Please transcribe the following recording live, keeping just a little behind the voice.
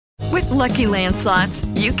Lucky Land Slots,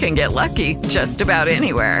 you can get lucky just about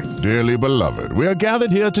anywhere. Dearly beloved, we are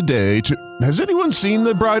gathered here today to... Has anyone seen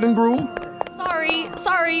the bride and groom?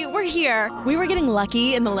 Sorry, we're here. We were getting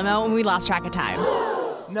lucky in the limo and we lost track of time.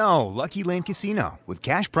 No, Lucky Land Casino, with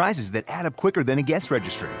cash prizes that add up quicker than a guest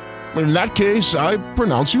registry. In that case, I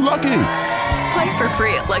pronounce you lucky. Play for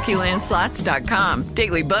free at LuckyLandSlots.com.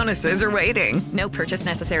 Daily bonuses are waiting. No purchase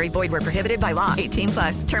necessary. Void where prohibited by law.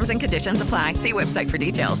 18+. Terms and conditions apply. See website for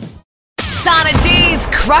details. Sana G's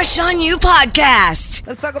Crush on You podcast.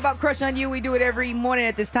 Let's talk about Crush on You. We do it every morning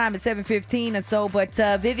at this time at 7:15 or so. But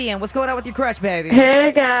Vivian, what's going on with your crush, baby?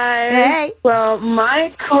 Hey, guys. Hey. Well,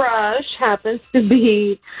 my crush happens to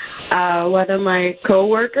be one of my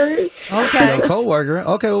coworkers. Okay. Your coworker.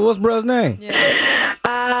 Okay, well, what's bro's name?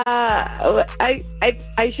 I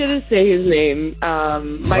shouldn't say his name.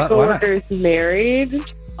 My coworker is married.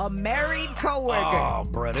 A married coworker. Oh,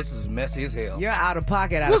 bro, this is messy as hell. You're out of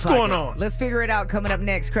pocket. What's going on? Let's figure it out coming up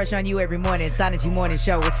next. Crush on You every morning. Sana G Morning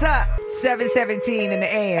Show. What's up? 7:17 in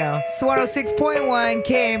the AM. It's 106.1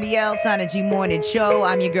 KMBL Sana G Morning Show.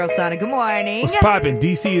 I'm your girl Sana. Good morning. What's poppin'?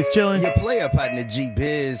 DC is chilling. Your player partner,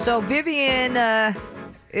 G-Biz. So Vivian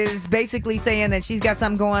is basically saying that she's got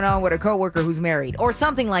something going on with a coworker who's married or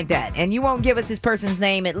something like that. And you won't give us this person's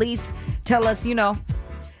name. At least tell us,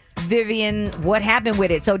 Vivian, what happened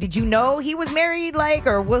with it? So did you know he was married,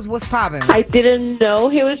 or what's popping? I didn't know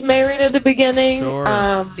he was married at the beginning. Sure.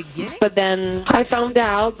 But then I found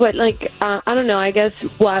out. But I don't know. I guess the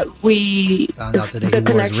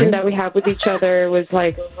connection that we have with each other was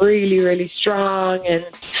really, really strong. And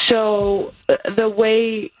so the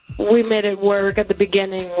way we made it work at the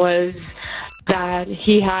beginning was that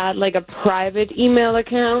he had a private email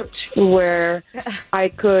account where I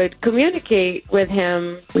could communicate with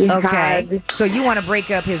him. So you want to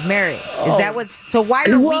break up his marriage? Is that what's? So why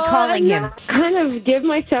are we calling him? Kind of give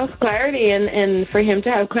myself clarity and for him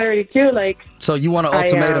to have clarity too. So you want to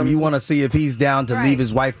ultimatum? You want to see if he's down to leave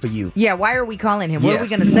his wife for you? Yeah. Why are we calling him? What are we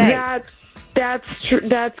going to say? That's true.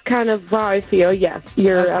 That's kind of how I feel. Yes,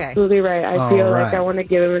 you're absolutely right. I feel like I want to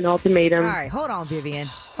give him an ultimatum. All right, hold on, Vivian.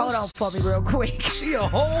 Hold on for me real quick. She a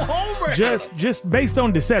whole homer. Just based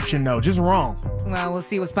on deception, though. Just wrong. Well, we'll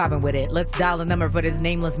see what's popping with it. Let's dial the number for this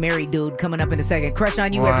nameless married dude coming up in a second. Crush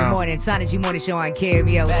on You every morning. Sana G Morning Show on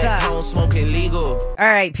KMBL. What's up? Home smoking legal. All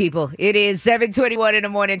right, people. It is 7:21 in the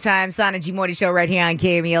morning time. Sana G Morning Show right here on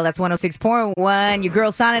KMBL. That's 106.1. Your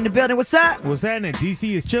girl Sana in the building. What's up? What's happening?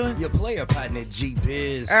 DC is chilling. Your player partner,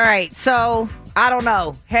 G-Biz. All right, so I don't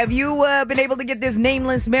know. Have you been able to get this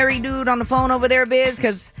nameless married dude on the phone over there, Biz?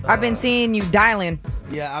 Because I've been seeing you dialing.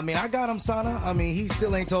 Yeah, I got him, Sana. He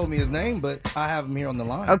still ain't told me his name, but I have him here on the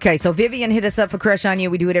line. Okay, so Vivian hit us up for Crush on You.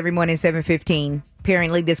 We do it every morning at 7:15.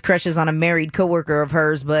 Apparently, this crush is on a married coworker of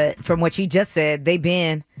hers, but from what she just said, they've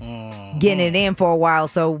been getting it in for a while.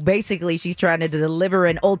 So basically, she's trying to deliver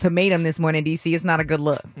an ultimatum this morning, DC. It's not a good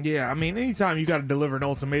look. Yeah, anytime you got to deliver an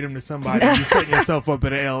ultimatum to somebody, you're setting yourself up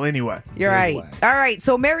at an L anyway. You're right. All right,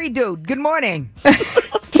 so married dude, good morning.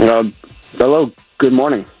 Hello, good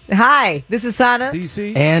morning. Hi, this is Sana.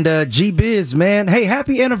 DC. And G-Biz, man. Hey,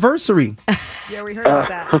 happy anniversary. Yeah, we heard about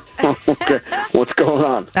that. Okay, what's going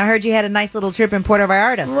on? I heard you had a nice little trip in Puerto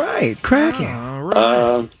Vallarta. Right, cracking.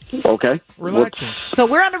 Okay. Relaxing. So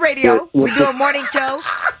we're on the radio. We do a morning show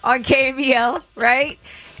on KMBL, right?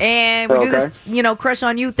 And we do this, Crush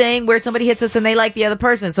on You thing where somebody hits us and they like the other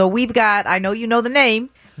person. So we've got, I know you know the name,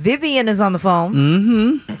 Vivian is on the phone.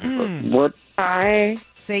 Mm-hmm. What?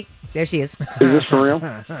 See? There she is. Is this for real?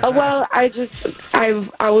 Well, I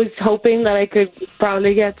was hoping that I could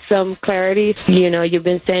probably get some clarity. You've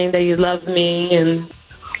been saying that you love me and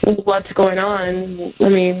what's going on. Are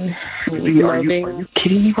you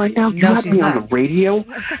kidding me right now? You have me on the radio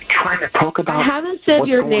trying to talk about I haven't said what's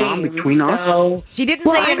your going on between us? So. She didn't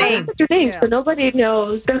say your name. Your name, so nobody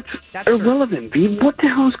knows. That's irrelevant, V. What the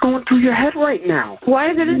hell is going through your head right now?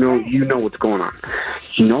 Why did it You know what's going on.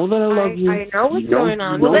 You know that I love you. I know what's going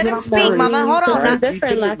on. Well, let him speak, Mama. Hold on. It was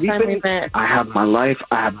different last time we met. I have my life.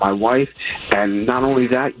 I have my wife. And not only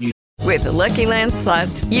that, With the Lucky Land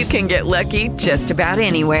Slots, you can get lucky just about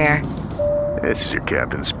anywhere. This is your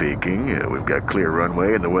captain speaking. We've got clear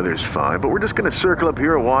runway and the weather's fine, but we're just going to circle up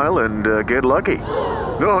here a while and get lucky.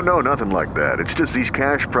 No, nothing like that. It's just these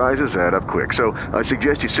cash prizes add up quick. So I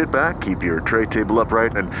suggest you sit back, keep your tray table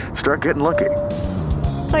upright, and start getting lucky.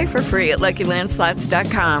 Play for free at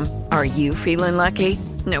LuckyLandSlots.com. Are you feeling lucky?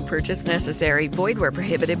 No purchase necessary. Void where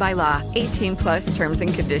prohibited by law. 18+ terms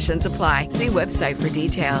and conditions apply. See website for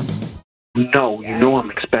details. No, you know I'm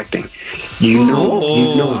expecting. You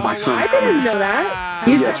know my son. I didn't know that.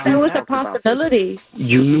 You said there was a possibility.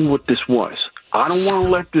 You knew what this was. I don't want to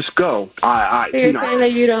let this go. So you're saying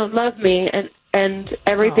that you don't love me, and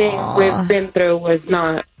everything we've been through was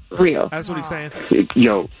not real. That's what he's saying.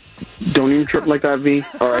 Yo, don't even trip like that, V.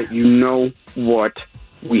 All right, you know what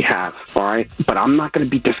we have, all right? But I'm not going to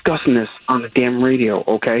be discussing this on the damn radio,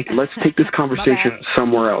 okay? Let's take this conversation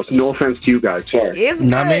somewhere else. No offense to you guys, sorry. It's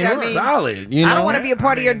good. It's solid. You know? I don't want to be a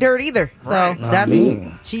part of your dirt either. So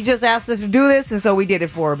she just asked us to do this, and so we did it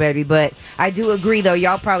for her, baby. But I do agree, though,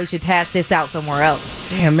 y'all probably should hash this out somewhere else.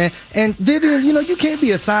 Damn, man. And Vivian, you can't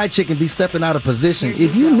be a side chick and be stepping out of position.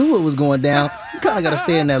 If you knew it was going down, you kind of got to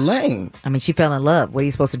stay in that lane. I mean, she fell in love. What are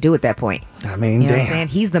you supposed to do at that point? I mean, you know what I'm saying?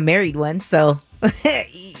 He's the married one, so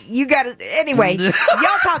you got to. Anyway,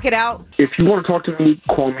 y'all talk it out. If you want to talk to me,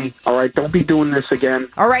 call me. All right, don't be doing this again.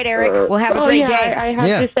 All right, Eric. We'll have a great day. I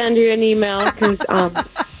have to send you an email because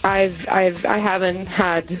I haven't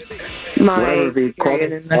had my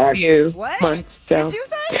period in a few months. So. Did you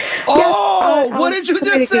say? What did you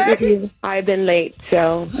just say? I've been late,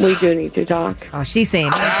 so we do need to talk. Oh, she's saying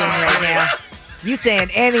anything right now. You saying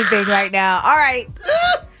anything right now? All right.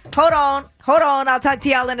 Hold on. I'll talk to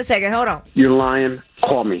y'all in a second. Hold on. You're lying.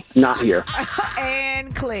 Call me. Not here.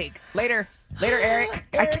 And click. Later, Eric.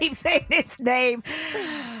 I keep saying his name.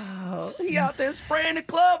 He out there spraying the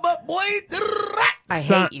club up, boy. I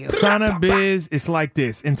hate you. Sana Biz, it's like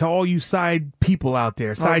this. And to all you side people out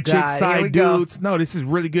there, side chicks, side dudes, no, this is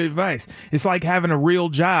really good advice. It's like having a real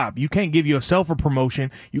job. You can't give yourself a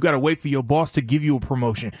promotion. You got to wait for your boss to give you a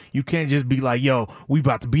promotion. You can't just be like, yo, we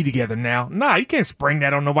about to be together now. Nah, you can't spring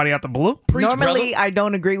that on nobody out the blue. Normally, I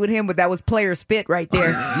don't agree with him, but that was player spit right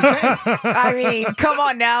there. I mean, come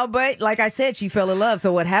on now. But like I said, she fell in love.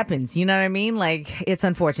 So what happens? You know what I mean? Like, it's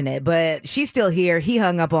unfortunate. But she's still here. He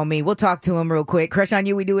hung up on me. We'll talk to him real quick. Crush on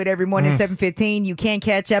You, we do it every morning at 7:15. You can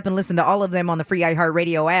catch up and listen to all of them on the free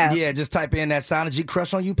iHeartRadio app. Yeah, just type in that Sana G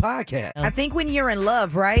Crush on You podcast. I think when you're in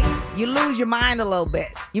love, right, you lose your mind a little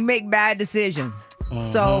bit. You make bad decisions.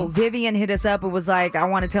 So Vivian hit us up and was like, I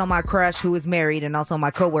want to tell my crush who is married and also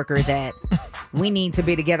my coworker that we need to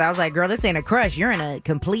be together. I was like, girl, this ain't a crush. You're in a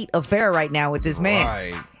complete affair right now with this man.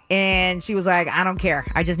 Right. And she was like, I don't care.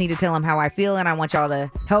 I just need to tell him how I feel, and I want y'all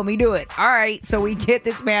to help me do it. All right. So we get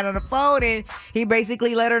this man on the phone, and he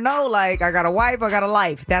basically let her know, like, I got a wife, I got a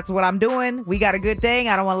life. That's what I'm doing. We got a good thing.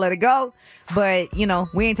 I don't want to let it go. But,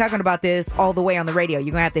 we ain't talking about this all the way on the radio.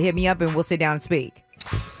 You're going to have to hit me up, and we'll sit down and speak.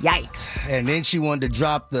 Yikes. And then she wanted to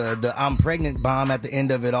drop the I'm pregnant bomb at the end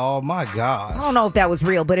of it all. My God. I don't know if that was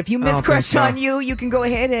real, but if you miss Crush on You, you can go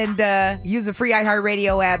ahead and use the free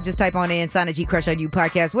iHeartRadio app. Just type on in Sana G Crush on You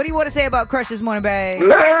podcast. What do you want to say about Crush this morning, babe?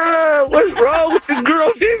 Nah, what's wrong with this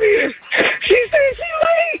girl, Vivian? She said she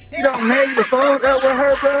late. You don't hang the phone up with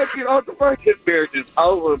her, bro. Get off the phone. His marriage is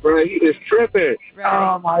over, bro. He is tripping.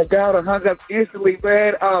 Right. Oh, my God. I hung up instantly,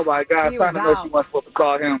 man. Oh, my God. I know she wasn't supposed to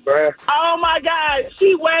call him, bro. Oh, my God.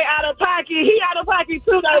 She way out of pocket. He out of pocket,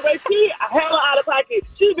 too, though, but she hella out of pocket.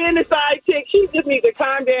 She been the side chick. She just needs to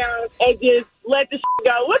calm down and just let the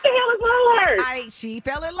go. What the hell is wrong with her? She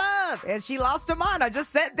fell in love, and she lost her mind. I just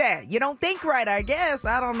said that. You don't think right, I guess.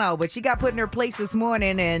 I don't know. But she got put in her place this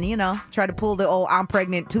morning and, tried to pull the old I'm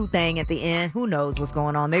pregnant too thing at the end. Who knows what's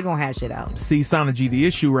going on? They're going to hash it out. See, Sana G, the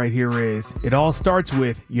issue right here is it all starts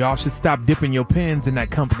with y'all should stop dipping your pens in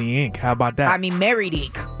that company ink. How about that? I mean, married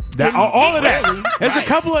ink. All of that. There's a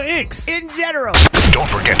couple of inks. In general. Don't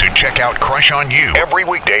forget to check out Crush on You every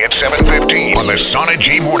weekday at 7:15 on the Sana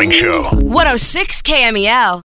G Morning Show. 106 KMEL.